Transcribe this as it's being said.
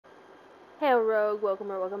Hi Rogue,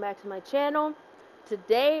 welcome or welcome back to my channel.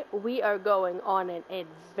 Today we are going on an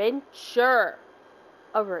adventure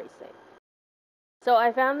of racing. So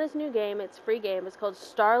I found this new game, it's a free game, it's called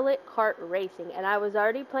Starlit KART Racing, and I was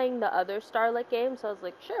already playing the other Starlit game, so I was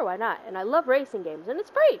like, sure, why not? And I love racing games, and it's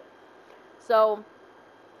free. So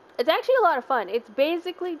it's actually a lot of fun. It's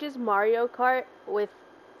basically just Mario Kart with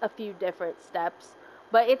a few different steps.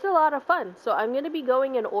 But it's a lot of fun. So I'm going to be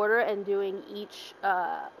going in order and doing each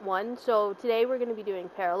one. So today we're going to be doing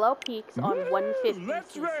Parallel Peaks on 150cc.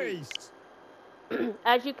 Let's race!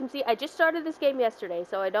 As you can see, I just started this game yesterday,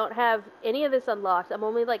 so I don't have any of this unlocked. I'm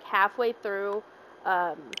only like halfway through.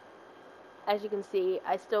 As you can see,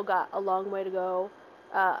 I still got a long way to go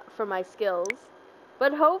for my skills.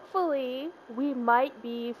 But hopefully, we might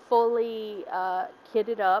be fully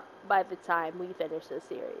kitted up by the time we finish this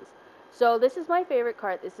series. So this is my favorite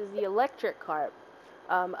kart. This is the electric kart.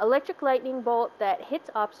 Electric lightning bolt that hits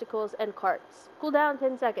obstacles and karts. Cooldown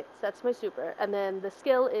 10 seconds. That's my super. And then the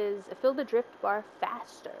skill is fill the drift bar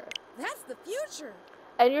faster. That's the future.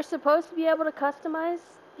 And you're supposed to be able to customize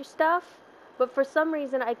your stuff, but for some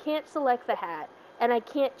reason I can't select the hat and I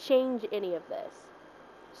can't change any of this.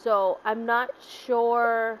 So I'm not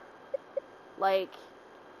sure, like,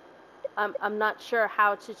 I'm not sure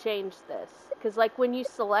how to change this. Because, like, when you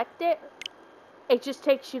select it, it just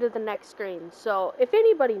takes you to the next screen. So, if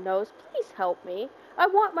anybody knows, please help me. I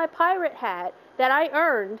want my pirate hat that I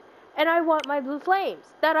earned, and I want my blue flames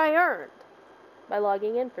that I earned by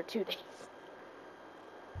logging in for 2 days.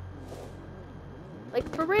 Like,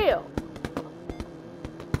 for real.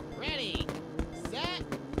 Ready, set,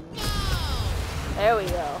 go! There we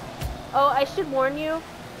go. Oh, I should warn you,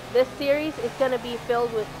 this series is going to be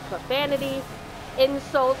filled with profanity,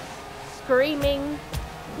 insults, screaming,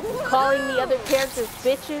 calling the other characters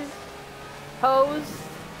bitches, hoes,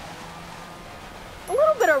 a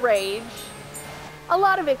little bit of rage, a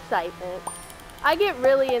lot of excitement. I get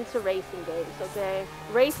really into racing games, okay?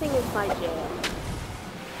 Racing is my jam.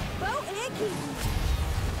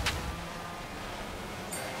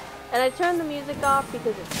 And I turn the music off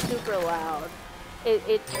because it's super loud.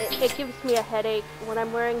 It gives me a headache when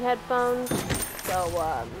I'm wearing headphones. So,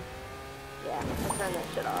 yeah, I turn that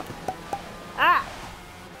shit off. Ah!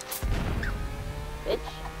 Bitch.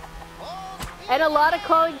 And a lot of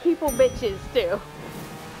calling people bitches, too.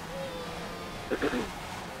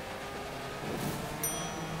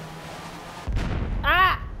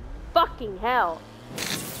 Ah! Fucking hell.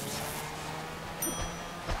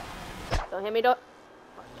 Don't hit me, don't.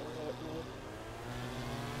 Fucking hit me.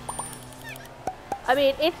 I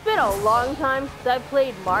mean, it's been a long time since I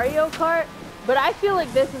played Mario Kart, but I feel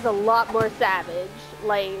like this is a lot more savage.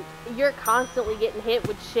 Like, you're constantly getting hit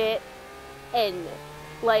with shit, and,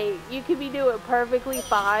 like, you could be doing perfectly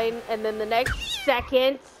fine, and then the next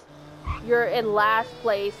second, you're in last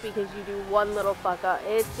place because you do one little fuck up.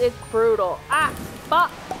 It's brutal. Ah!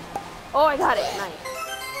 Fuck! Oh, I got it. Nice.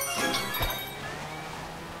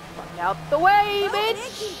 Fuck out the way,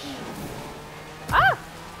 bitch! Ah!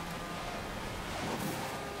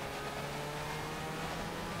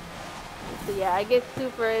 So yeah, I get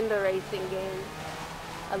super into racing games.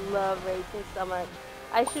 I love racing so much.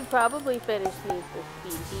 I should probably finish Need for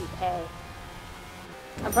Speed Heat. Hey.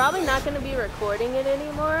 I'm probably not going to be recording it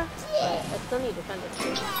anymore, but I still need to finish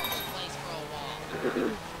it.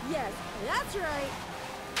 Yes, that's right.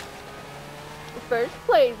 First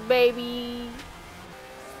place, baby.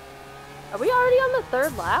 Are we already on the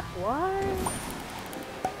third lap? What?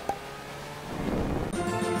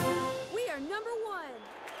 We are number one.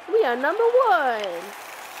 We are number one.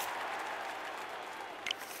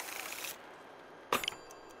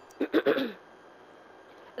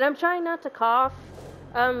 And I'm trying not to cough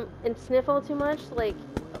and sniffle too much, like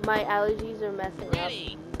my allergies are messing up.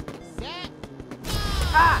 Ready, set, go!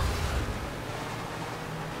 Ah!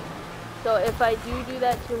 So if I do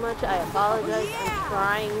that too much, I apologize. Oh, yeah. I'm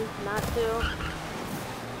trying not to.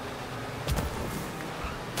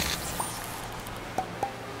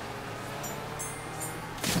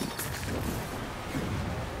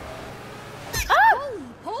 Ah!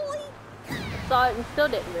 Holy! Saw it and still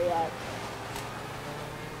didn't react.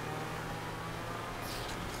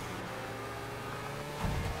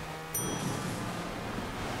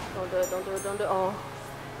 Don't do it, don't do it, don't do it. Oh,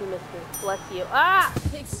 you missed me. Bless you. Ah!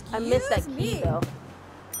 Excuse I missed that key, me. though.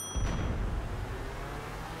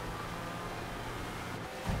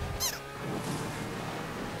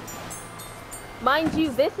 Mind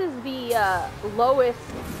you, this is the lowest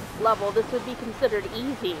level. This would be considered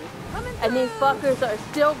easy. And these fuckers are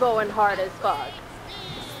still going hard as fuck.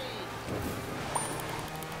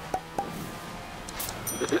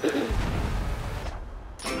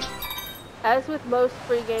 as with most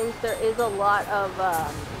free games, there is a lot of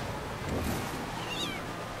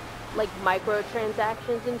like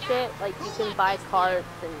microtransactions and shit. Like you can buy carts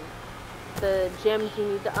and the gems you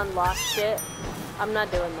need to unlock shit. I'm not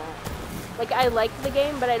doing that. Like I like the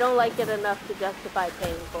game, but I don't like it enough to justify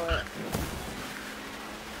paying for it.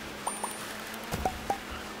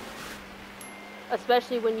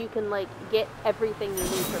 Especially when you can like get everything you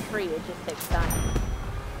need for free. It just takes time.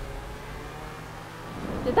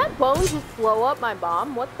 Did that bone just blow up my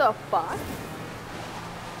bomb? What the fuck?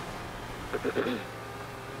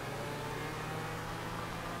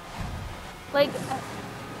 Like,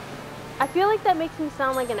 I feel like that makes me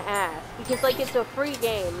sound like an ass, because like it's a free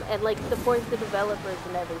game and like supports the developers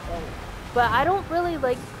and everything. But I don't really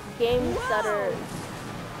like games that are,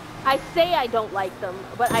 I say I don't like them,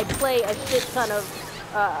 but I play a shit ton of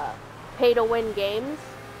pay to win games.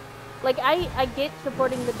 Like I get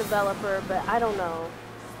supporting the developer, but I don't know.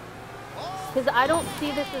 Because I don't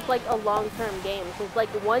see this as like a long-term game, because like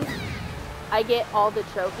once I get all the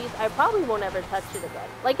trophies, I probably won't ever touch it again.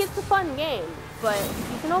 Like, it's a fun game, but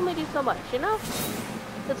you can only do so much, you know?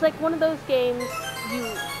 It's like one of those games,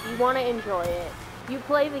 you want to enjoy it. You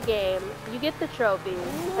play the game, you get the trophies,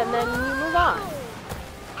 and then you move on.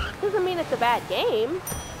 Doesn't mean it's a bad game.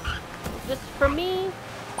 Just for me,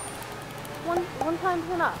 one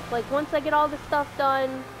time's enough. Like, once I get all the stuff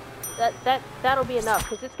done, that'll be enough.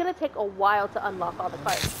 Because it's going to take a while to unlock all the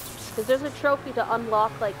cards. Because there's a trophy to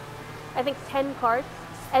unlock, like, I think 10 carts,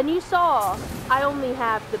 and you saw I only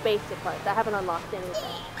have the basic carts. I haven't unlocked anything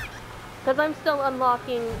because I'm still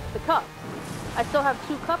unlocking the cups. I still have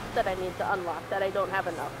 2 cups that I need to unlock that I don't have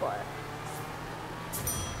enough for.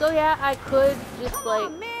 So yeah, I could just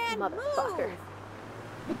like motherfucker.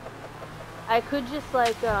 I could just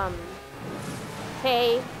like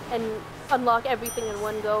pay and unlock everything in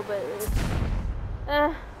one go, but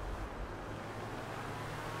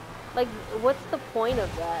like, what's the point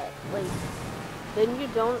of that? Like, then you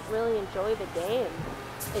don't really enjoy the game.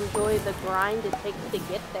 Enjoy the grind it takes to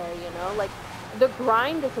get there, you know? Like, the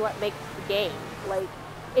grind is what makes the game. Like,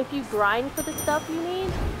 if you grind for the stuff you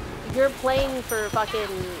need, you're playing for fucking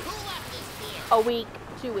a week,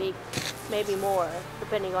 2 weeks, maybe more,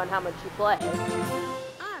 depending on how much you play.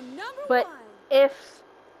 But if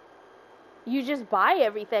you just buy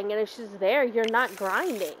everything and it's just there, you're not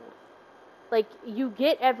grinding. Like, you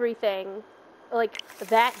get everything, like,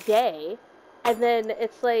 that day, and then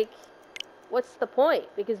it's like, what's the point?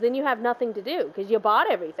 Because then you have nothing to do, because you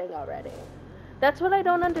bought everything already. That's what I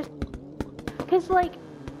don't understand. Because, like,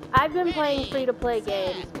 I've been playing free-to-play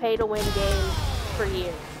games, pay-to-win games, for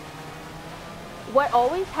years. What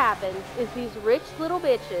always happens is these rich little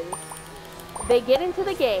bitches, they get into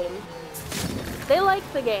the game, they like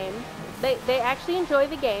the game, they actually enjoy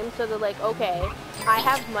the game, so they're like, okay, I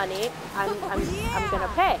have money, I'm gonna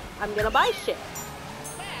pay. I'm gonna buy shit.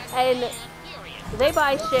 And they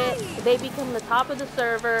buy shit, they become the top of the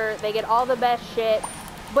server, they get all the best shit,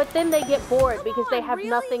 but then they get bored because they have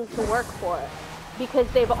nothing to work for. Because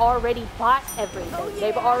they've already bought everything.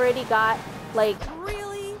 They've already got, like,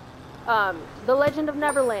 the Legend of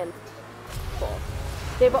Neverland.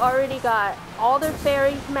 They've already got all their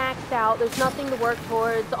fairies maxed out, there's nothing to work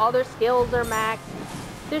towards, all their skills are maxed.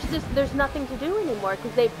 There's nothing to do anymore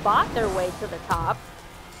because they bought their way to the top,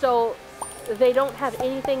 so they don't have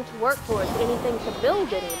anything to work towards, anything to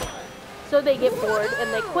build anymore. So they get bored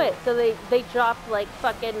and they quit. So they dropped like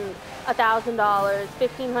fucking $1,000,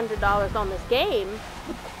 $1,500 on this game,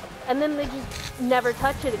 and then they just never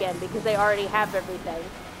touch it again because they already have everything.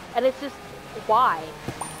 And it's just, why?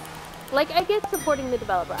 Like, I get supporting the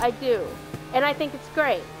developer, I do, and I think it's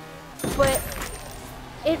great, but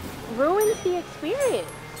it ruins the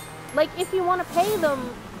experience. Like, if you want to pay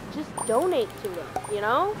them, just donate to them, you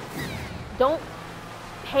know? Don't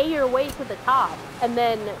pay your way to the top and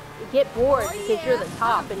then get bored because you're the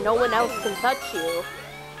top and no one else can touch you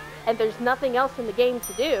and there's nothing else in the game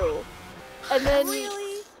to do, and then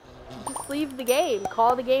just leave the game,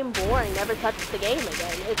 call the game boring, never touch the game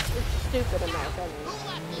again. It's stupid in my opinion.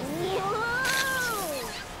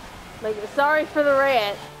 Like, sorry for the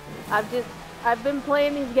rant. I've been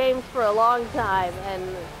playing these games for a long time,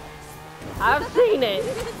 and I've seen it.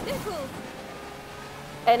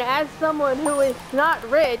 And as someone who is not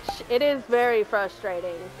rich, it is very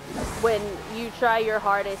frustrating when you try your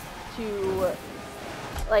hardest to,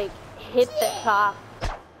 like, hit the top,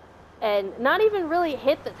 and not even really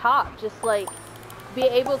hit the top, just, like, be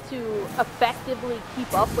able to effectively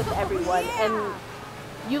keep up with everyone, and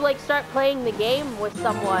you like start playing the game with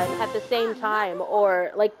someone at the same time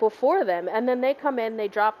or like before them, and then they come in, they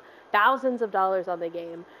drop thousands of dollars on the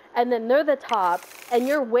game, and then they're the top, and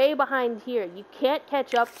you're way behind here. You can't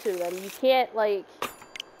catch up to them. You can't, like,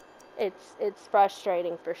 it's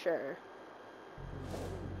frustrating for sure.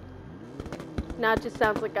 Now it just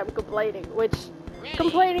sounds like I'm complaining, which Ready,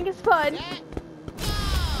 complaining is fun, set,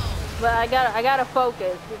 but I gotta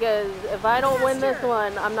focus, because if I don't win this Faster.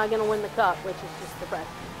 one, I'm not gonna win the cup, which is just depressing.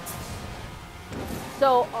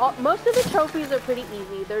 So most of the trophies are pretty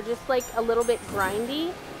easy. They're just like a little bit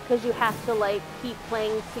grindy, because you have to like keep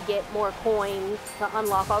playing to get more coins to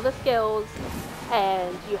unlock all the skills,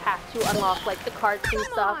 and you have to unlock like the carts and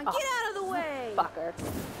Come stuff. on, get out of the way. Fucker.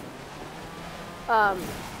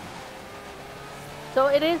 So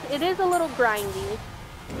it is a little grindy,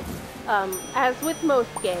 as with most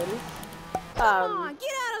games. Come on,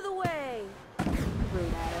 get out of the way.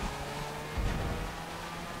 Rude at it.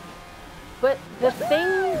 But the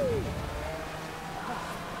thing,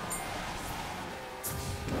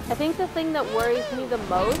 I think the thing that worries me the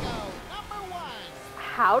most, go, number 1.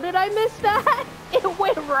 how did I miss that? It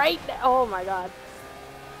went right, oh my god.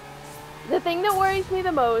 The thing that worries me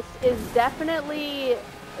the most is definitely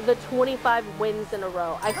the 25 wins in a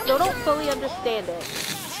row. I still don't fully understand it,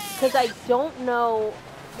 because I don't know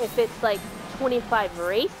if it's like 25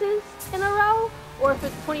 races in a row, or if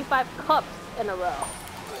it's 25 cups in a row.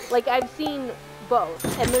 Like, I've seen both,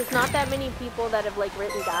 and there's not that many people that have like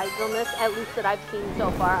written guides on this, at least that I've seen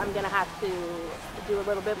so far. I'm gonna have to do a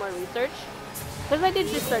little bit more research, because I did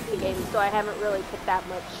just start the game, so I haven't really put that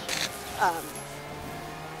much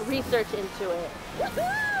research into it.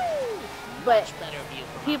 But Much better view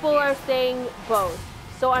from people up are here. saying both,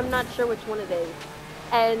 so I'm not sure which one it is.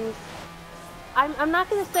 And I'm not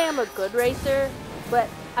gonna say I'm a good racer, but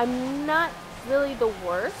I'm not really the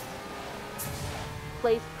worst.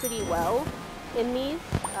 Plays pretty well in these,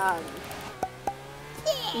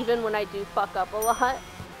 even when I do fuck up a lot.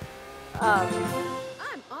 I'm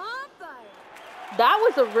on fire. That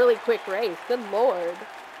was a really quick race, good lord.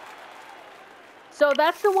 So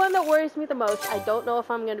that's the one that worries me the most. I don't know if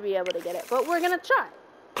I'm gonna be able to get it, but we're gonna try.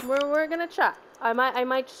 We're gonna try. I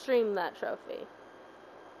might stream that trophy.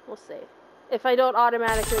 We'll see. If I don't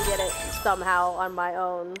automatically get it somehow on my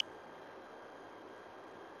own.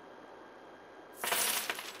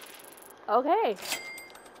 Okay.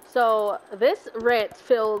 So this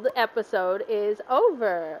rant-filled episode is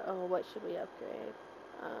over. Oh, what should we upgrade?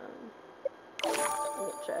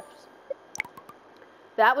 Drifts.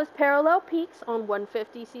 That was Parallel Peaks on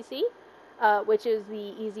 150cc, which is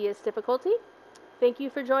the easiest difficulty. Thank you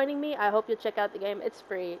for joining me. I hope you'll check out the game. It's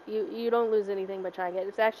free. You don't lose anything by trying it.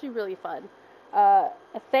 It's actually really fun.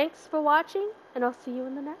 Thanks for watching, and I'll see you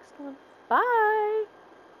in the next one. Bye!